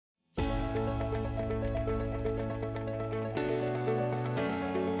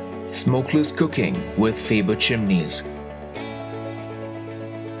Smokeless cooking with Faber chimneys.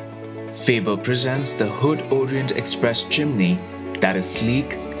 Faber presents the Hood Orient Express chimney that is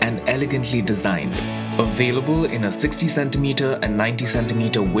sleek and elegantly designed. Available in a 60 cm and 90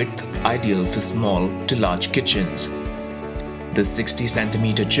 cm width, ideal for small to large kitchens. The 60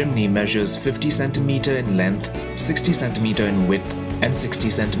 cm chimney measures 50 cm in length, 60 cm in width, and 60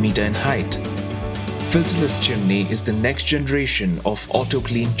 cm in height. Filterless chimney is the next generation of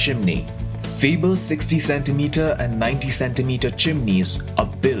auto-clean chimney. Faber 60 cm and 90 cm chimneys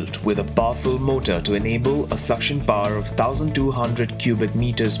are built with a powerful motor to enable a suction power of 1200 cubic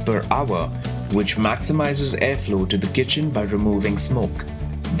meters per hour, which maximizes airflow to the kitchen by removing smoke.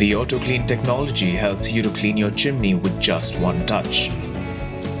 The auto-clean technology helps you to clean your chimney with just one touch.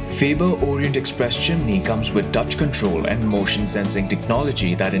 Faber Orient Express chimney comes with touch control and motion sensing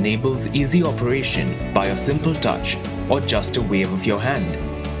technology that enables easy operation by a simple touch or just a wave of your hand.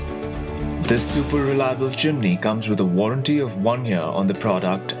 This super reliable chimney comes with a warranty of 1 year on the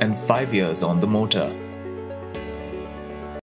product and 5 years on the motor.